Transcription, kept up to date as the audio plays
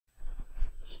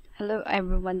Hello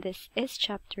everyone, this is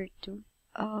chapter 2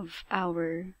 of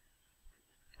our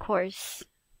course,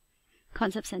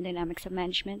 Concepts and Dynamics of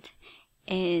Management.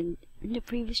 And in the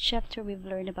previous chapter, we've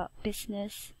learned about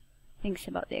business, things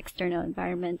about the external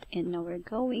environment, and now we're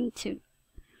going to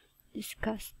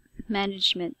discuss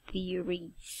management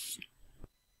theories.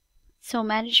 So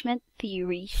management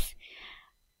theories,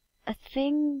 a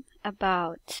thing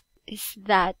about is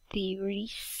that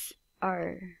theories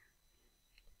are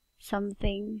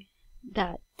something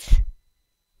that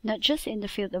not just in the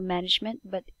field of management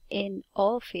but in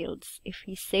all fields. If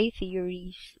we say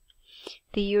theories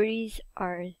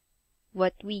are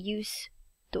what we use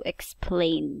to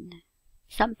explain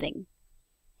something,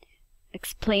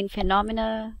 explain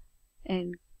phenomena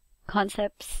and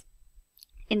concepts.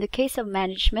 In the case of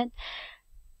management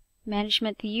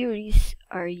theories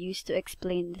are used to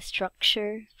explain the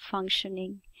structure,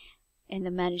 functioning, and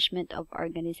the management of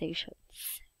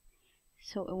organizations.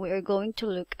 So we're going to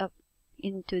look up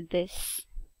into this,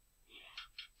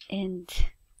 and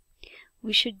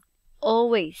we should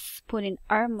always put in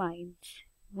our minds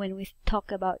when we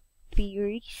talk about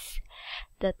theories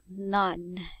that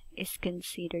none is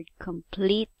considered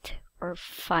complete or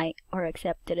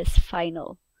accepted as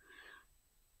final.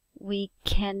 We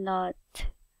cannot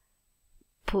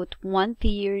put one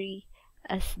theory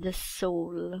as the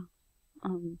sole,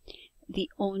 the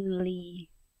only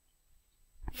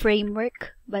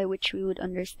framework by which we would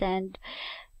understand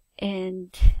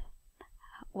and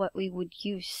what we would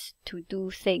use to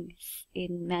do things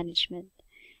in management.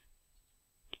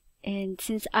 And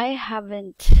since I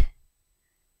haven't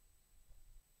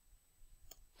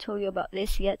told you about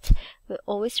this yet, but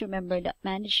always remember that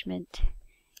management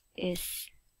is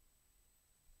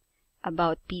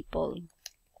about people.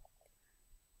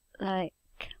 Like,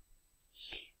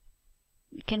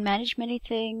 you can manage many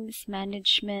things.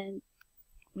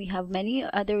 We have many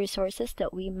other resources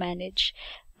that we manage,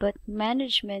 but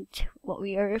management, what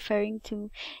we are referring to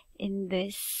in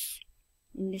this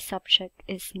subject,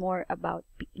 is more about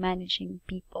managing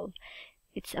people.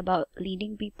 It's about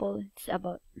leading people. It's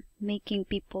about making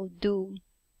people do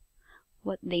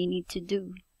what they need to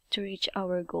do to reach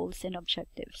our goals and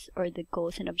objectives, or the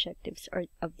goals and objectives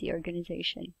of the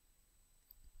organization.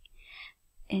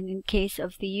 And in case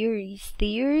of theories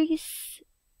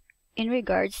in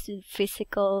regards to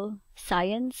physical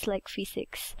science like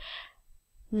physics,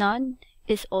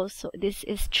 this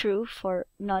is true for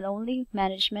not only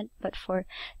management but for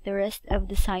the rest of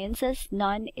the sciences.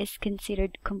 None is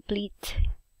considered complete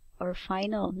or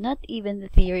final. Not even the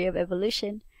theory of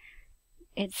evolution.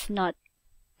 It's not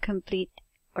complete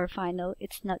or final.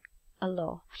 It's not a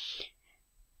law.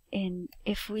 And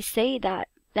if we say that,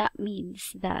 that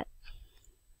means that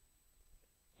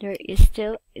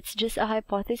it's just a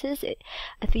hypothesis.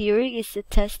 A theory is a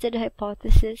tested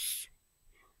hypothesis,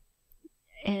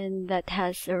 and that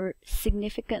has a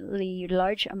significantly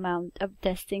large amount of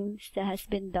testings that has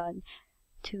been done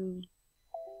to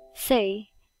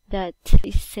say that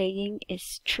this saying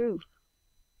is true.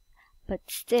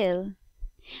 But still,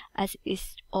 as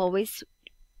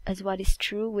what is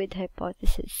true with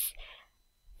hypothesis,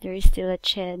 there is still a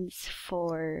chance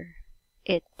for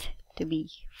it to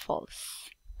be false.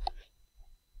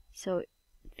 So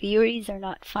theories are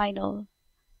not final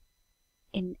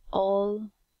in all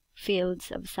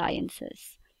fields of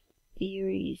sciences.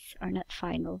 Theories are not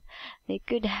final. They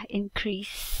could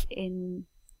increase in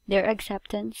their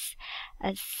acceptance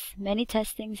as many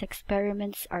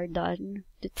experiments are done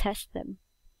to test them.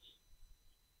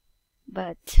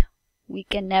 But we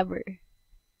can never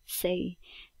say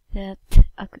that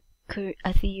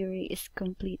a theory is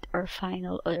complete or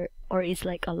final or is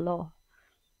like a law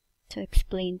to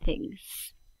explain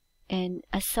things. And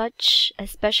as such,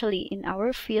 especially in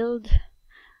our field,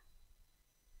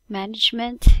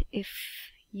 management, if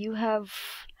you have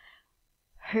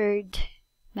heard,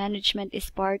 management is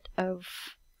part of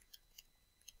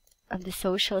the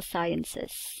social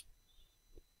sciences,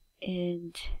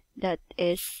 and that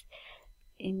is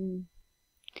in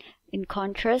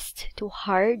contrast to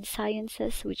hard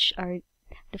sciences, which are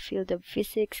the field of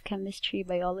physics, chemistry,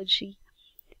 biology.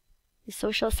 The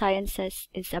social sciences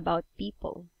is about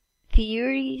people.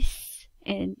 Theories,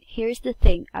 and here's the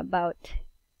thing about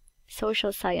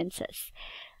social sciences.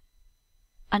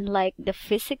 Unlike the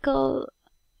physical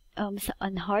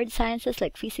and hard sciences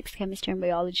like physics, chemistry, and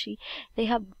biology, they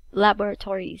have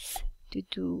laboratories to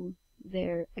do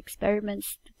their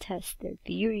experiments, to test their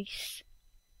theories.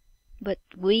 But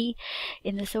we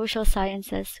in the social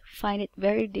sciences find it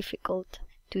very difficult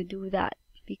to do that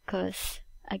because,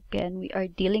 again, we are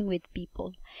dealing with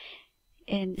people.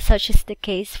 And such is the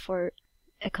case for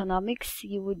economics.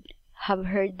 You would have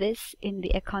heard this in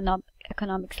the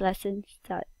economics lessons,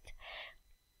 that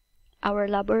our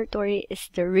laboratory is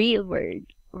the real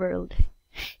world.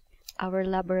 Our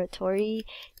laboratory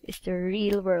is the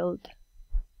real world.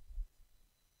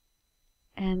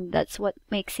 And that's what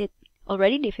makes it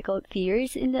already difficult.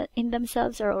 Theories in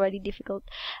themselves are already difficult,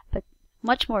 but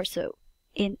much more so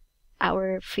in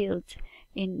our field,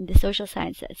 in the social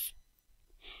sciences.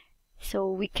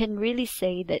 So we can really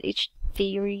say that each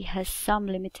theory has some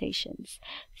limitations.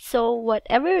 So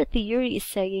whatever a theory is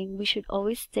saying, we should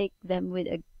always take them with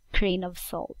a grain of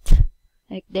salt.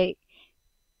 Like they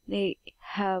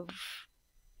have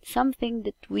something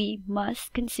that we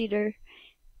must consider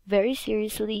very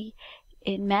seriously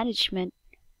in management,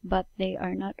 but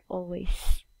they're not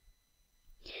always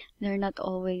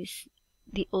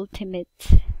the ultimate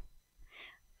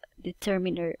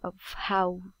determiner of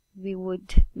how we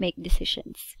would make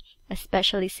decisions,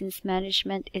 especially since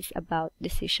management is about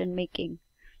decision making.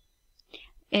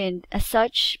 And as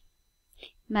such,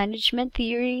 management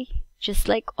theory, just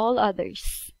like all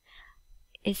others,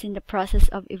 is in the process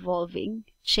of evolving,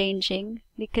 changing,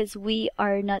 because we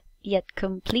are not yet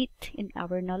complete in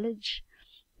our knowledge.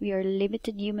 We are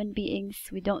limited human beings.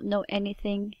 We don't know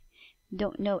anything,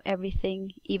 don't know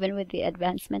everything. Even with the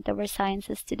advancement of our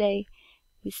sciences today,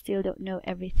 we still don't know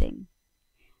everything.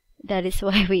 That is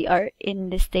why we are in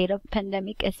the state of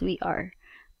pandemic as we are,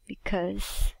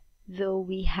 because though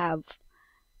we have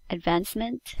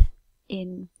advancement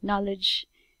in knowledge,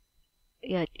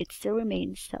 yet it still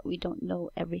remains that we don't know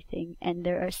everything, and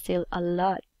there are still a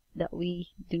lot that we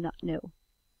do not know.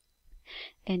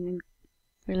 And in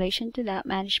relation to that,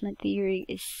 management theory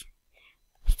is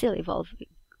still evolving.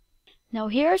 Now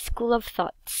here are school of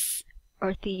thoughts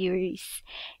or theories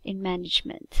in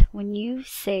management. When you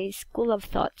say school of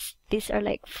thoughts, these are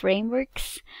like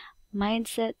frameworks,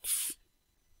 mindsets,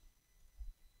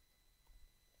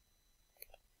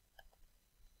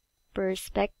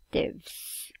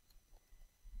 perspectives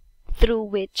through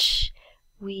which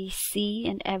we see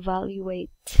and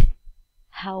evaluate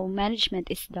how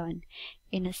management is done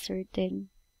in a certain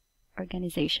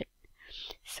organization.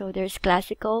 So there's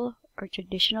classical or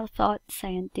traditional thought,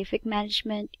 scientific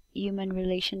management, human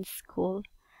relations school,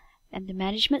 and the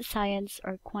management science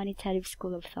or quantitative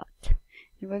school of thought.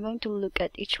 And we're going to look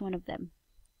at each one of them.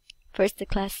 First, the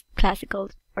classical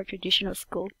or traditional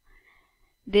school.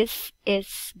 This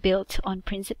is built on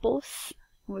principles.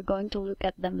 We're going to look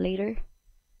at them later.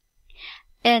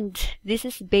 And this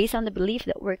is based on the belief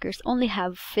that workers only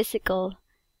have physical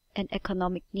and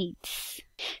economic needs.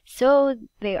 So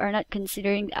they are not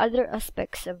considering the other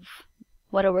aspects of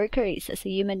what a worker is as a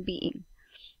human being,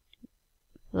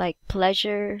 like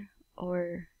pleasure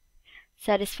or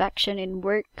satisfaction in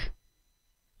work.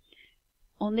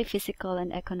 Only physical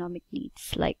and economic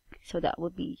needs, so that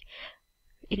would be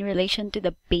in relation to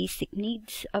the basic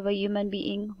needs of a human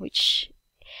being, which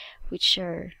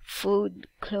are food,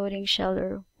 clothing,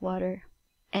 shelter, water.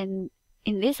 And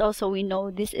in this also, we know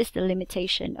this is the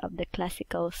limitation of the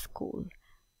classical school.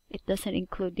 It doesn't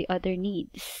include the other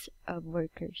needs of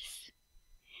workers.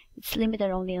 It's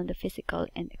limited only on the physical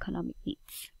and economic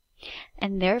needs.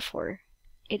 And therefore,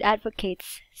 it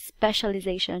advocates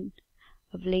specialization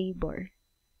of labor,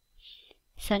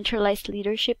 centralized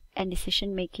leadership and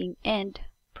decision making, and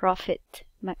profit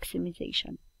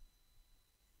maximization.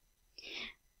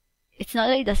 It's not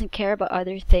that it doesn't care about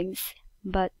other things,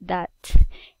 but that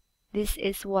this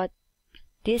is what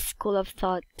this school of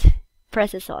thought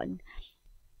presses on.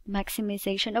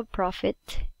 Maximization of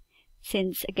profit,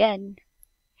 since again,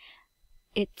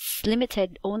 it's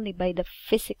limited only by the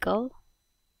physical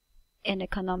and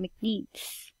economic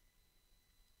needs,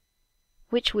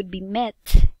 which would be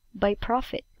met by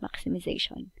profit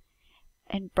maximization.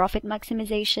 And profit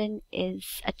maximization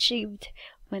is achieved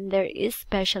when there is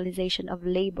specialization of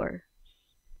labor.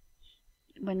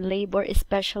 When labor is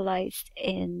specialized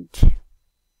and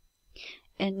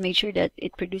make sure that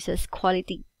it produces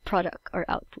quality product or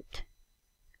output.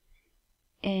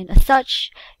 And as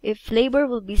such, if labor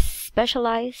will be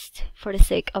specialized for the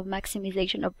sake of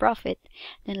maximization of profit,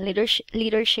 then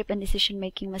leadership and decision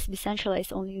making must be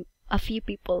centralized. Only a few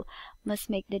people must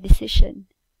make the decision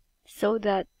so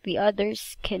that the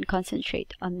others can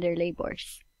concentrate on their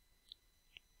labors.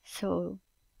 So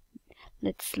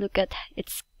let's look at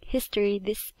its history.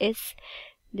 This is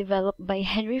developed by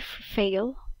Henry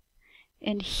Fayol,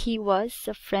 and he was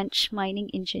a French mining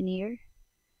engineer,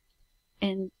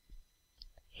 and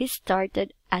he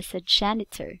started as a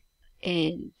janitor.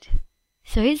 And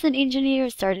so he's an engineer,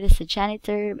 started as a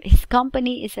janitor. His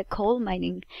company is a coal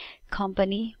mining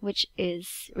company, which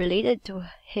is related to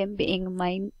him being a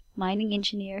mining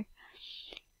engineer.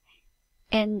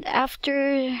 And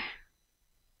after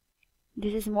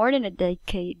this is more than a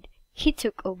decade, he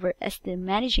took over as the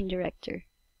managing director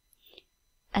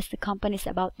as the company is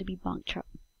about to be bankrupt.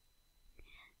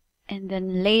 And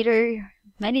then later,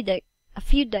 a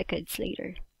few decades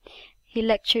later, he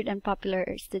lectured and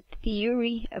popularized the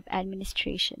theory of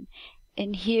administration.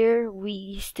 And here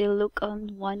we still look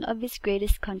on one of his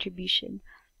greatest contribution,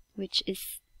 which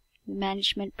is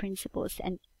management principles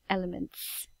and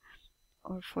elements,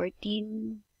 or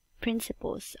 14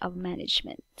 principles of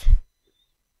management.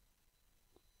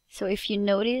 So if you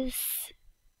notice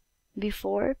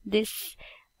before this,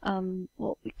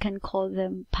 what we can call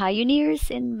them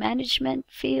pioneers in management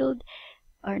field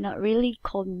are not really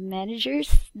called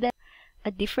managers. They're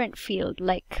a different field,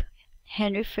 like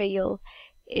Henry Fayol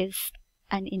is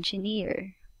an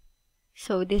engineer.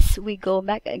 So this, we go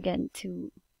back again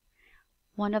to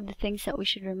one of the things that we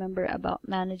should remember about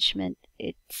management.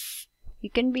 It's you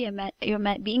can be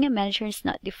being a manager is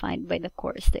not defined by the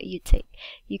course that you take.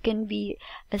 You can be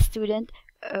a student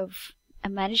of a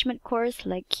management course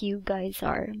like you guys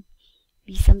are,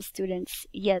 be some students,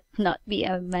 yet not be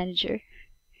a manager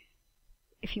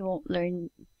if you won't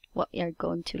learn what you're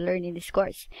going to learn in this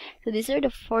course. So these are the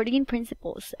 14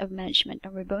 principles of management,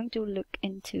 and we're going to look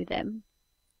into them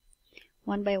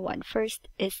one by one. First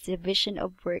is division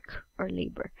of work or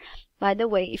labor. By the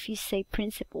way, if you say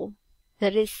principle,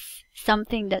 that is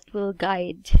something that will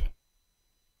guide.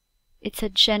 It's a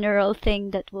general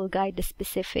thing that will guide the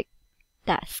specific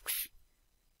tasks.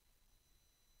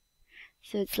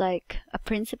 So it's like a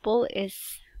principle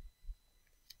is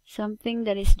something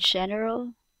that is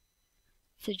general.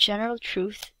 It's a general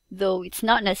truth, though it's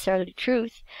not necessarily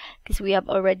truth, because we have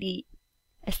already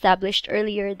established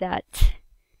earlier that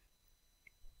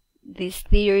these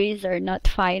theories are not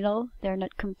final, they're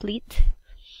not complete.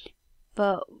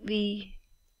 But we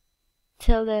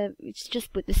tell them, let's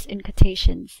just put this in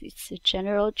quotations. It's a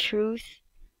general truth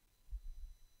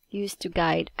used to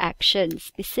guide actions,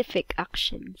 specific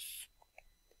actions.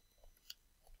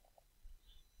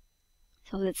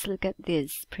 So let's look at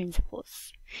these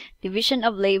principles. Division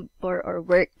of labor or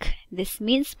work. This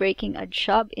means breaking a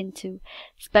job into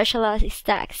specialized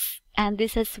tasks. And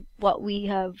this is what we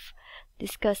have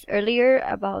discussed earlier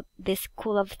about this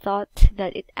school of thought,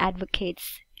 that it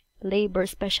advocates labor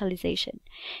specialization.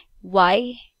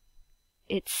 Why?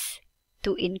 It's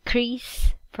to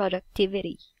increase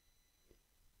productivity.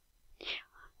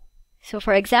 So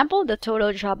for example, the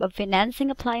total job of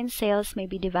financing appliance sales may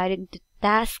be divided into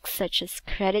tasks such as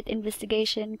credit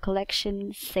investigation,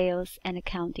 collection, sales, and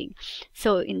accounting.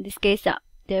 So in this case,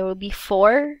 there will be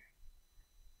four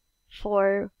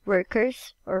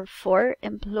workers or 4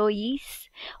 employees.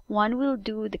 One will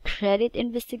do the credit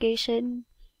investigation,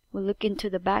 will look into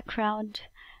the background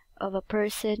of a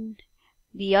person.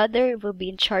 The other will be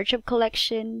in charge of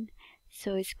collection,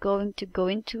 so it's going to go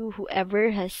into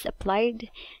whoever has applied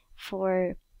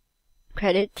for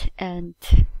credit and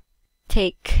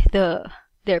take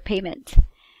their payment.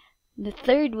 The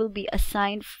third will be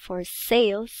assigned for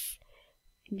sales,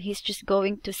 and he's just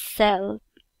going to sell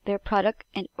their product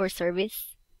and or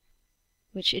service,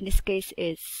 which in this case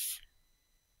is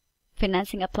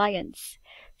financing appliance.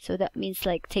 So that means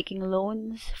like taking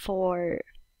loans for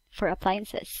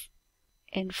appliances.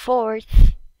 And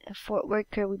fourth, a fourth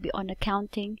worker will be on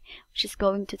accounting, which is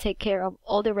going to take care of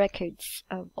all the records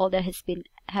of all that has been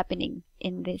happening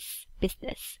in this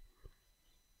business.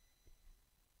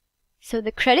 So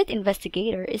the credit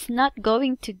investigator is not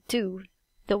going to do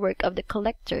the work of the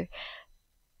collector.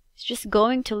 It's just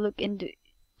going to look into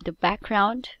the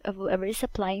background of whoever is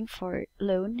applying for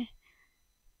loan,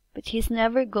 but he's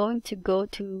never going to go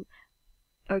to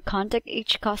or contact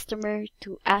each customer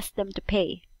to ask them to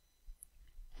pay.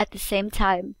 At the same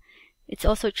time, it's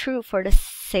also true for the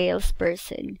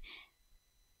salesperson.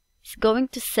 He's going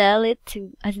to sell it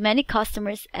to as many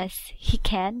customers as he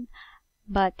can,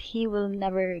 but he will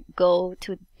never go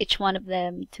to each one of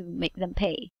them to make them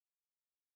pay.